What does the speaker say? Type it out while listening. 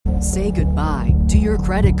Say goodbye to your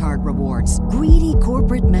credit card rewards. Greedy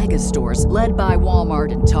corporate mega stores, led by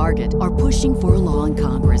Walmart and Target, are pushing for a law in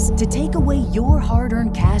Congress to take away your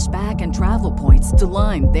hard-earned cash back and travel points to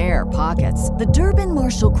line their pockets. The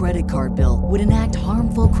Durbin-Marshall credit card bill would enact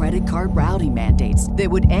harmful credit card routing mandates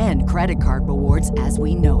that would end credit card rewards as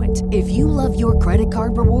we know it. If you love your credit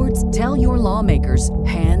card rewards, tell your lawmakers,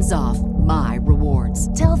 hands off my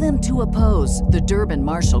rewards. Tell them to oppose the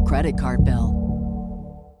Durbin-Marshall credit card bill.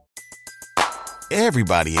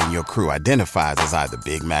 Everybody in your crew identifies as either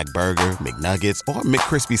Big Mac Burger, McNuggets, or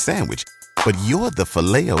McCrispy Sandwich. But you're the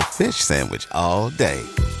Filet-O-Fish Sandwich all day.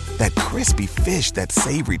 That crispy fish, that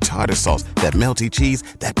savory tartar sauce, that melty cheese,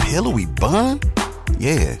 that pillowy bun.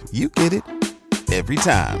 Yeah, you get it. Every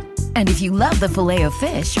time. And if you love the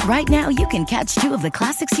Filet-O-Fish, right now you can catch two of the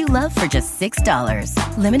classics you love for just $6.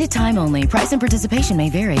 Limited time only. Price and participation may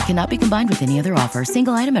vary. Cannot be combined with any other offer.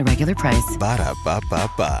 Single item at regular price.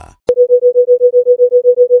 Ba-da-ba-ba-ba.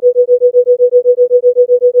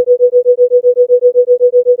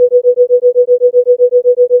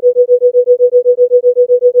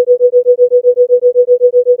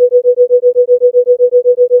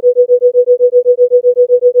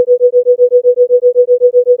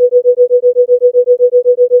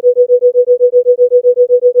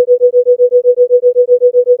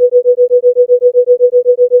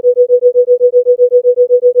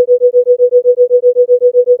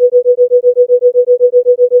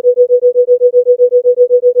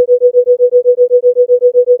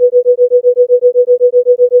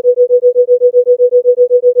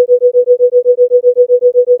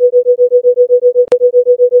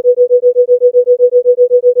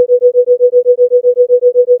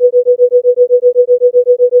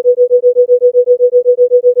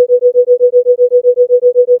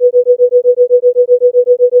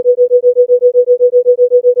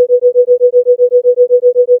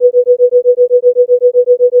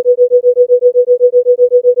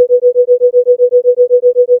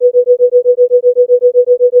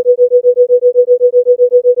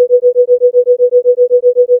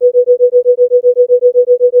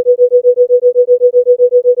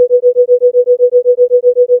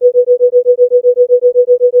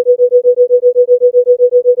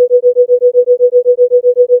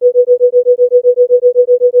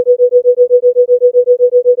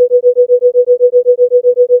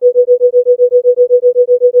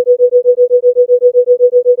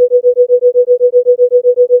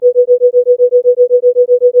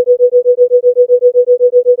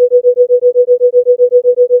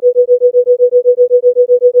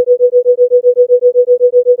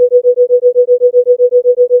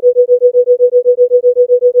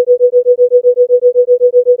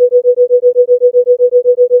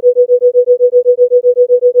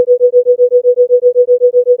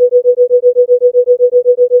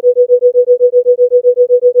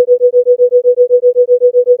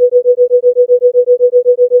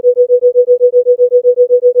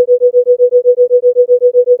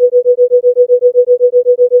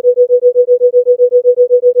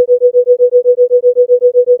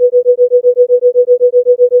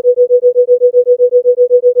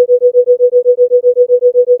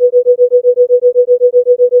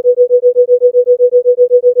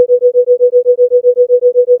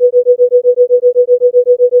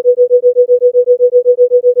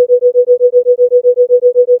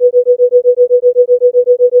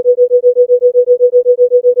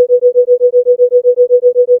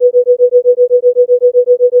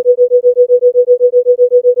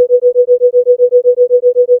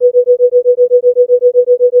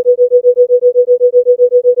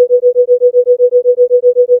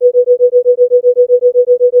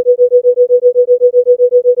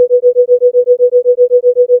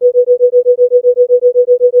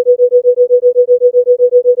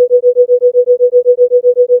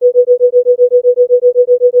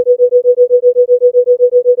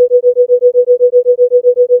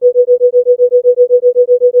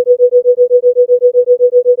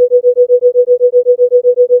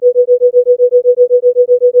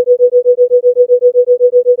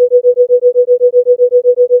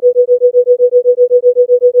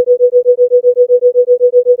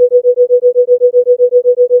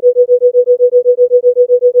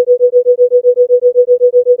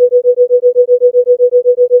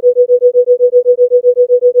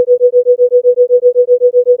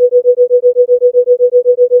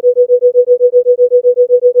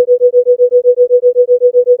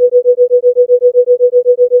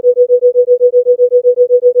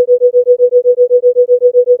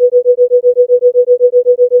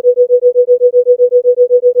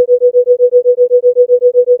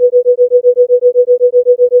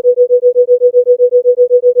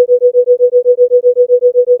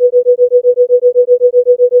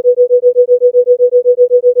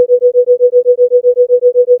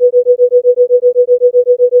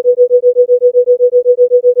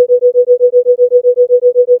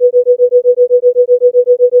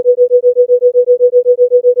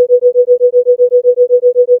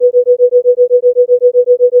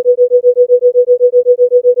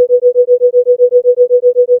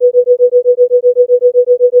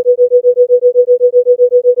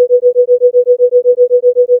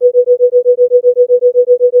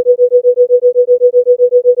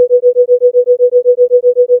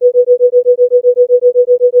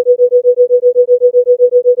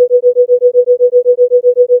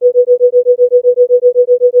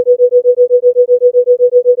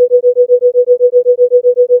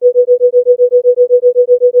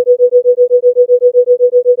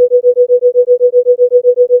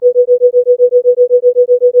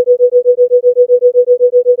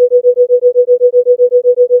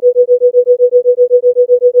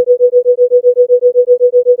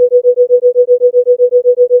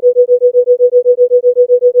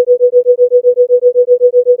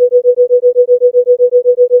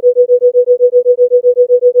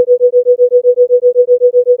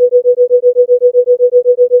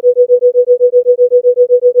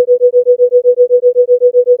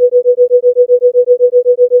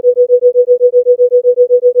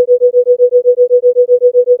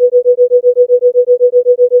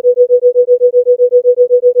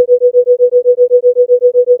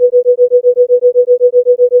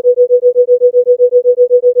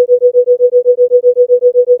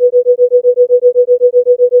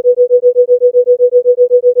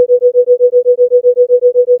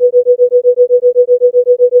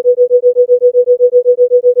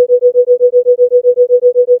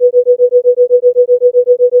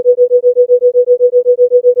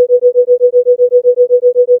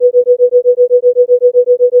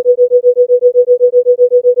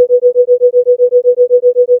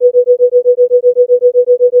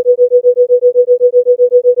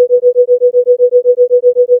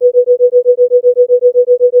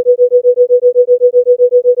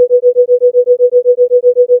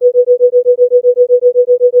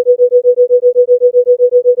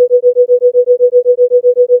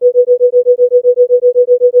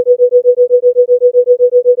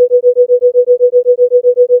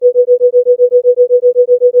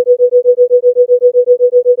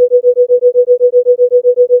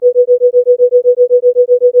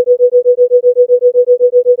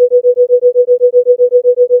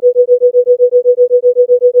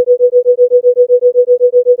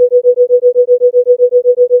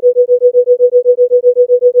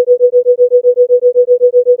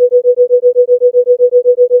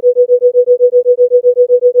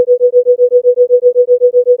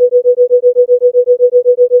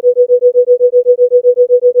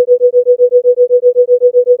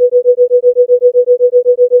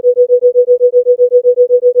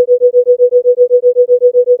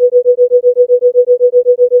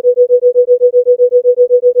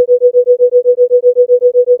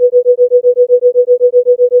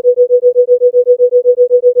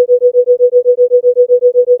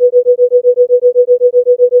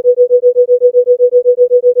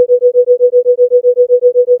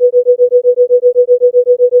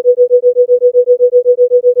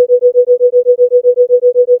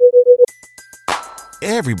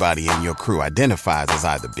 Everybody in your crew identifies as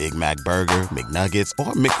either Big Mac Burger, McNuggets,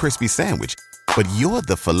 or McCrispy Sandwich. But you're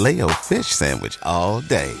the Filet-O-Fish Sandwich all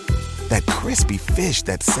day. That crispy fish,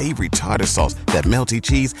 that savory tartar sauce, that melty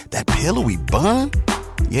cheese, that pillowy bun.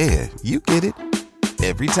 Yeah, you get it.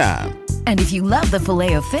 Every time. And if you love the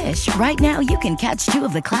Filet-O-Fish, right now you can catch two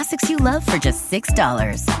of the classics you love for just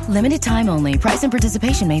 $6. Limited time only. Price and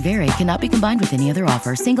participation may vary. Cannot be combined with any other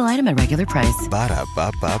offer. Single item at regular price.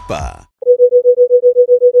 Ba-da-ba-ba-ba.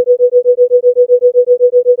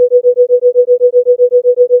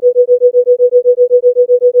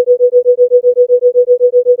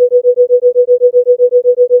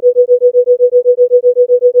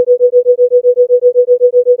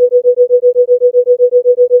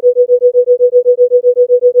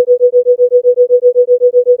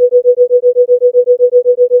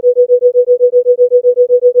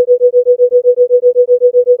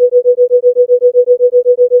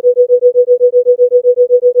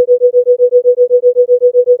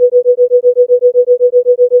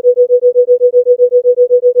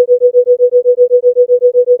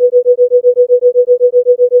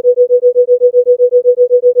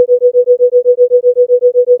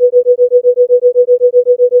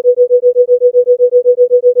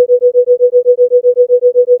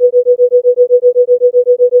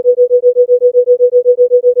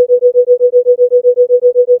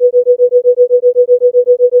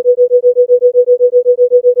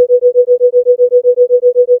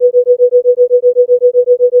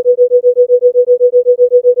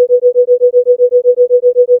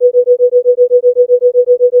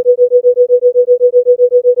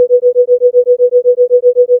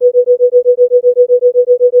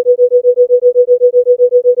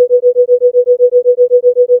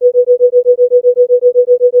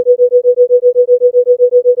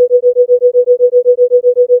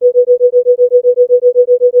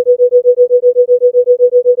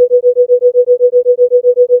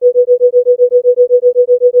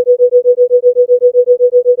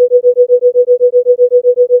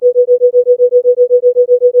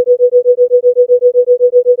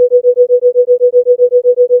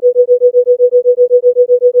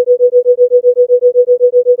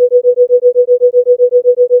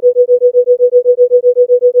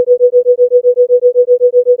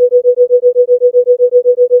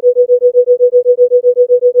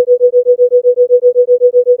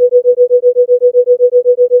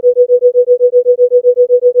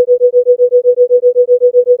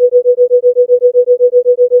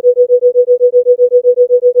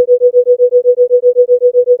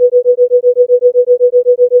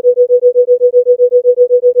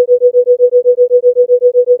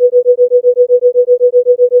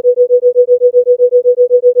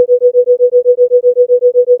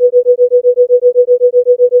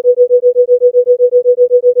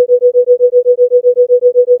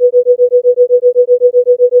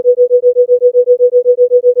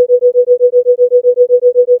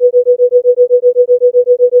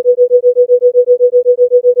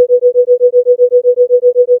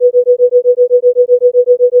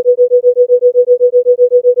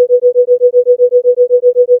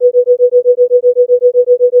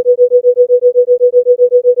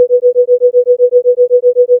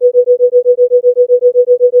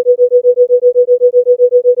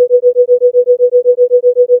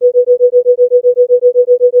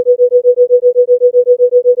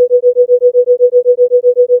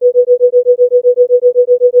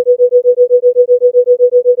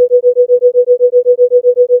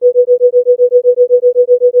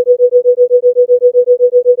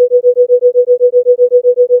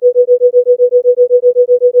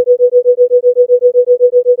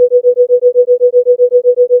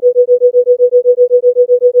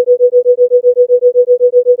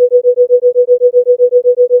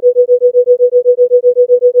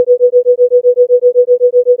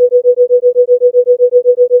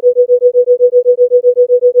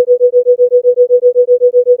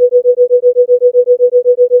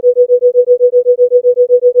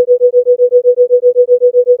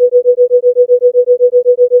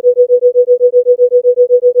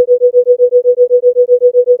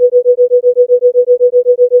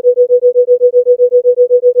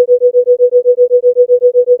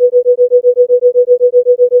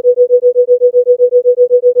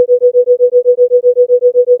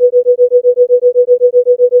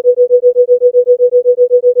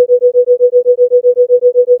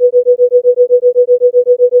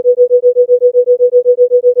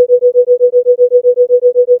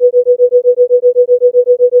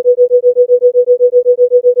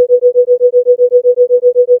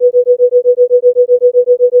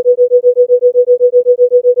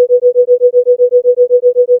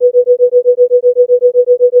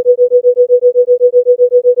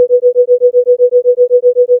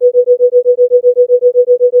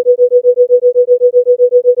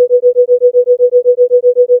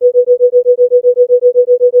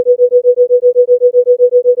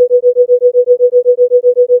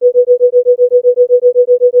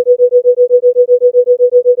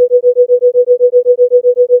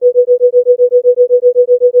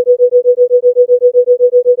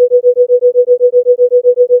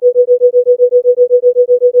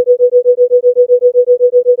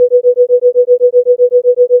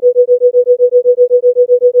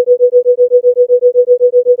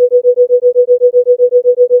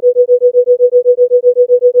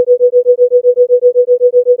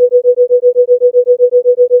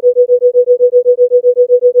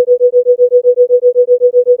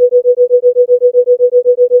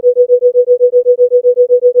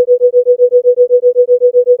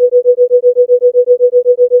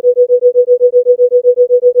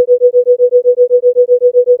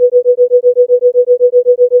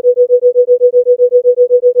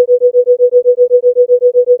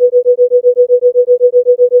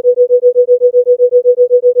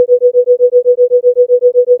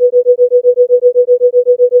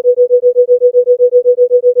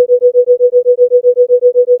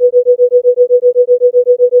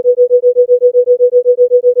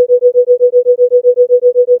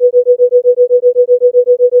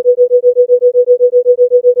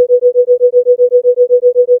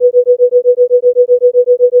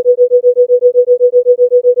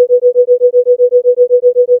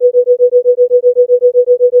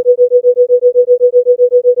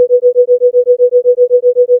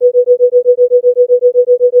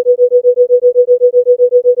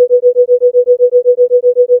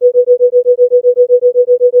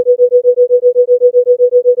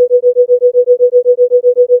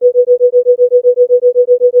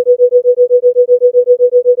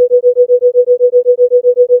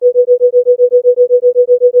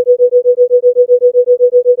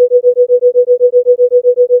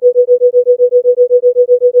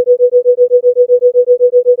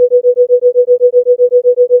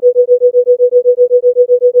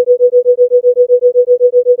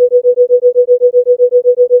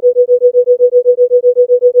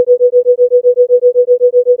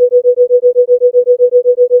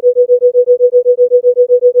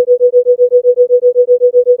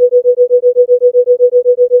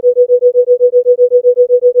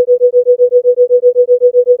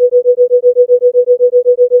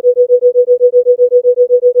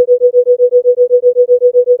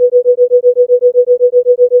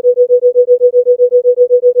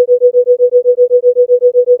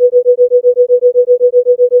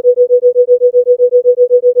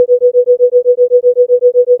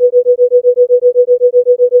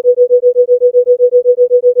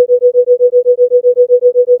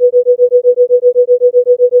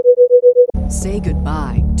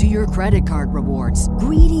 credit card rewards.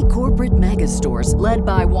 Greedy corporate mega stores, led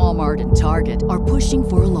by Walmart and Target, are pushing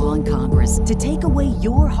for a law in Congress to take away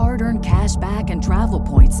your hard-earned cash back and travel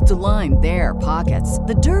points to line their pockets.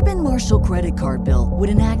 The Durbin-Marshall credit card bill would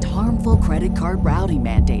enact harmful credit card routing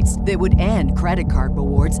mandates that would end credit card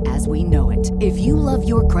rewards as we know it. If you love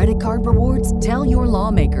your credit card rewards, tell your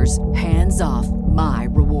lawmakers, hands off my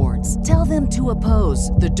rewards. Tell them to oppose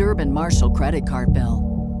the Durbin-Marshall credit card bill.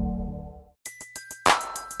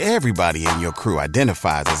 Everybody in your crew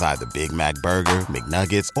identifies as either Big Mac Burger,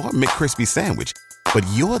 McNuggets, or McCrispy Sandwich. But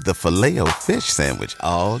you're the Filet-O-Fish Sandwich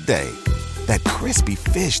all day. That crispy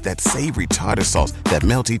fish, that savory tartar sauce, that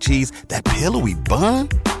melty cheese, that pillowy bun.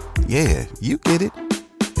 Yeah, you get it.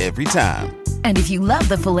 Every time. And if you love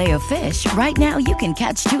the Filet-O-Fish, right now you can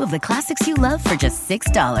catch two of the classics you love for just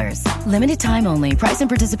 $6. Limited time only. Price and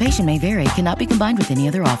participation may vary. Cannot be combined with any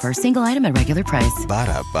other offer. Single item at regular price.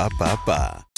 Ba-da-ba-ba-ba.